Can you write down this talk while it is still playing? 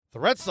The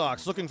Red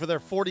Sox looking for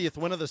their 40th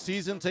win of the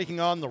season, taking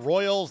on the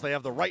Royals. They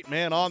have the right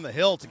man on the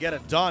hill to get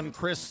it done.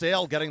 Chris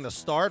Sale getting the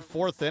start,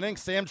 fourth inning.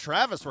 Sam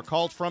Travis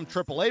recalled from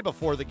AAA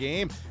before the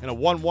game. In a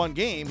 1-1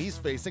 game, he's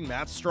facing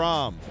Matt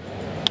Strom.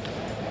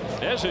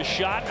 There's a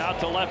shot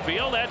out to left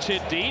field. That's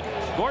hit deep.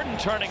 Gordon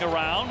turning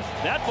around.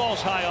 That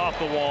ball's high off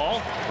the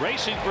wall.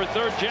 Racing for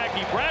third,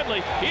 Jackie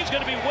Bradley. He's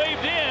going to be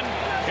waved in.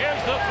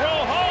 Here's the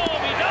throw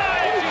home. He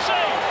dives. He's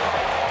safe.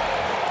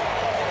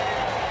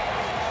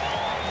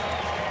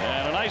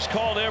 And a nice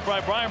call there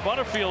by Brian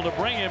Butterfield to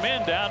bring him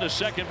in down to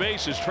second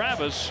base as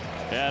Travis.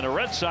 And the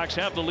Red Sox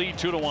have the lead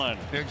 2-1.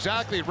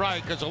 Exactly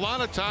right, because a lot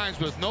of times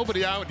with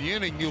nobody out in the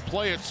inning, you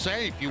play it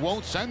safe. You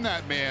won't send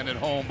that man at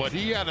home, but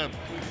he had a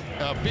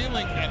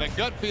feeling and a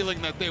gut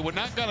feeling that they were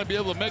not going to be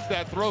able to make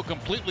that throw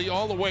completely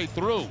all the way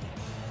through.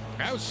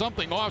 That was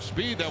something off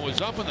speed that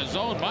was up in the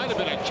zone. Might have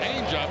been a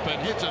changeup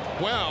and hits it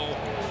well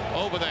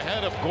over the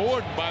head of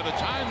Gordon by the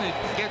time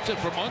he gets it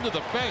from under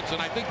the fence.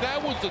 And I think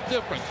that was the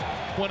difference.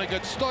 When it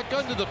gets stuck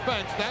under the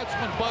fence, that's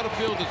when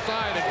Butterfield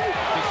decided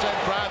to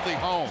send Bradley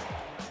home.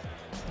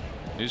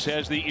 This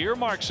has the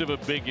earmarks of a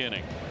big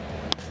inning.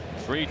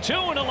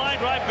 3-2 and a line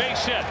drive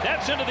base hit.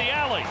 That's into the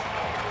alley.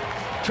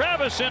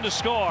 Travis in to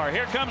score.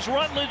 Here comes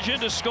Rutledge in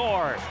to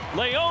score.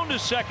 Leone to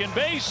second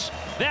base.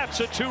 That's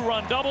a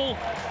two-run double.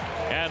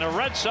 And the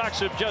Red Sox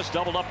have just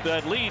doubled up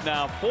that lead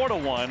now,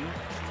 4-1.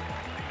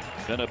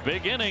 Then a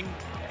big inning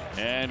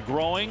and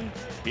growing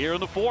here in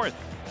the fourth.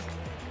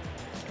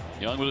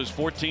 Young with his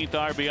 14th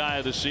RBI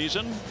of the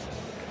season.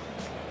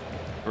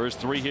 First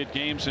three-hit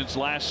game since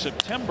last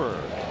September.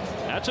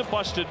 That's a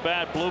busted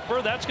bat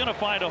blooper. That's going to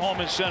find a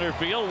home in center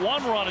field.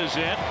 One run is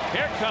in.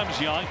 Here comes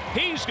Young.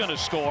 He's going to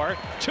score.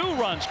 Two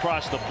runs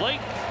cross the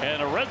plate.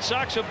 And the Red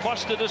Sox have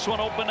busted this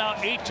one open now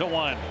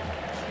 8-1.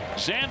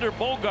 Xander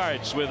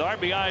Bogaerts with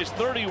RBIs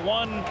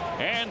 31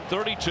 and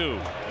 32.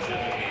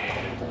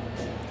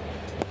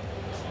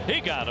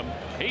 He got him.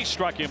 He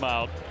struck him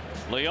out.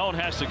 Leone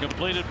has to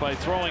complete it by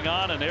throwing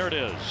on, and there it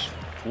is.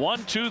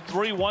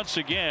 1-2-3 once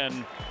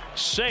again.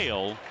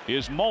 Sale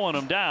is mowing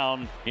him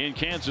down in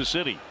Kansas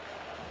City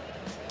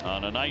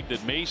on a night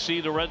that may see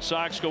the Red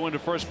Sox go into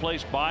first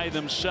place by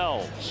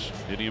themselves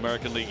in the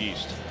American League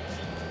East.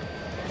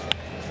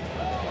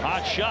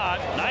 Hot shot.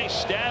 Nice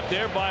stab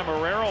there by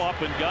Marrero, up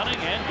and gunning,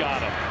 and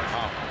got him.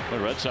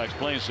 The Red Sox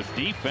playing some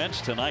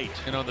defense tonight.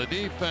 You know, the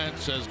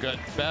defense has got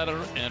better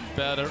and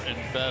better and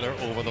better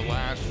over the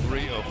last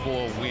 3 or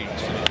 4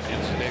 weeks.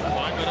 They're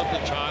climbing up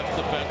the charts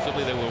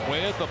defensively. They were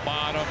way at the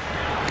bottom.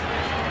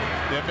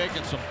 They're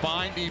making some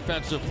fine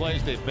defensive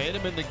plays. They've made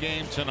them in the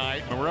game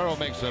tonight. Marrero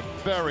makes a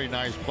very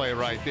nice play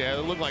right there.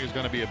 It looked like it's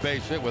going to be a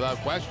base hit without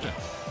question.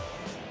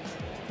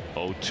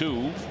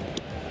 0-2.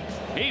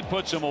 He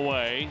puts him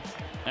away.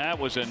 That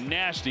was a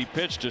nasty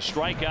pitch to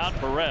strike out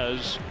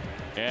Perez.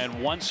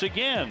 And once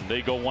again,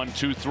 they go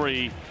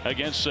 1-2-3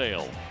 against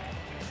Sale.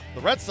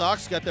 The Red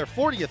Sox get their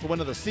 40th win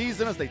of the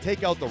season as they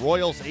take out the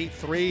Royals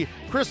 8-3.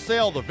 Chris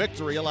Sale the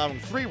victory, allowing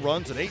 3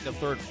 runs in 8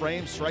 1/3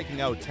 frames,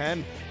 striking out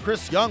 10.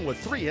 Chris Young with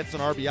 3 hits,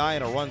 an RBI,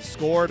 and a run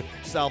scored.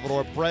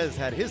 Salvador Perez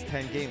had his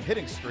 10-game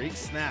hitting streak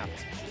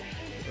snapped.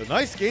 A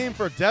nice game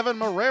for Deven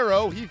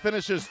Marrero. He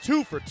finishes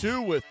 2 for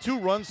 2 with 2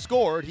 runs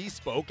scored. He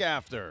spoke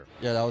after.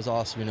 Yeah, that was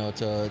awesome, you know,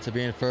 to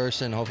be in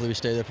first, and hopefully we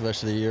stay there for the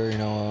rest of the year. You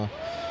know,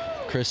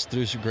 Chris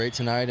threw great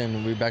tonight,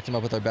 and we backed him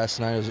up with our best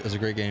tonight. It was a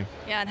great game.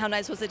 Yeah, and how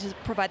nice was it to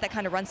provide that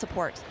kind of run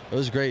support? It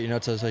was great, you know,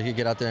 so he could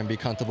get out there and be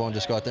comfortable and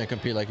just go out there and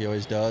compete like he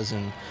always does.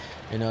 And,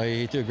 you know,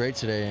 he threw great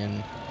today,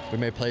 and we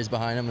made plays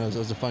behind him, and it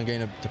was a fun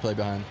game to play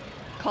behind.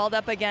 Called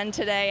up again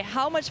today.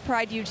 How much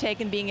pride do you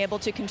take in being able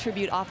to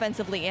contribute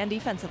offensively and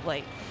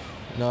defensively?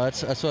 No,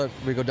 that's what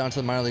we go down to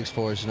the minor leagues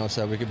for, you know,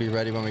 so we could be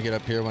ready when we get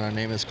up here when our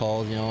name is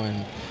called, you know,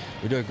 and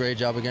we do a great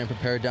job of getting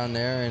prepared down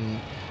there, and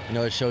you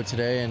know, it showed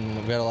today, and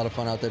we had a lot of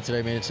fun out there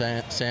today. Me and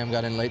Sam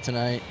got in late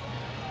tonight,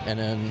 and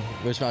then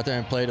we just went out there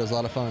and played. It was a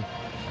lot of fun.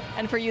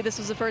 And for you, this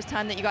was the first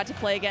time that you got to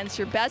play against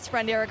your best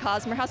friend, Eric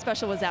Hosmer. How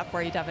special was that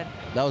for you, Deven?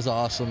 That was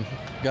awesome.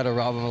 Got to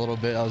rob him a little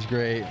bit. That was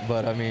great.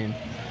 But, I mean,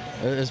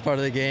 it was part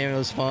of the game. It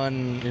was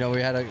fun. You know,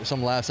 we had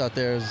some laughs out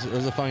there. It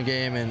was a fun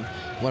game, and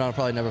one I'll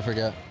probably never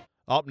forget.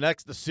 Up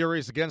next, the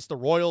series against the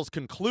Royals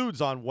concludes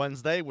on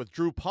Wednesday with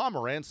Drew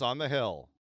Pomerantz on the hill.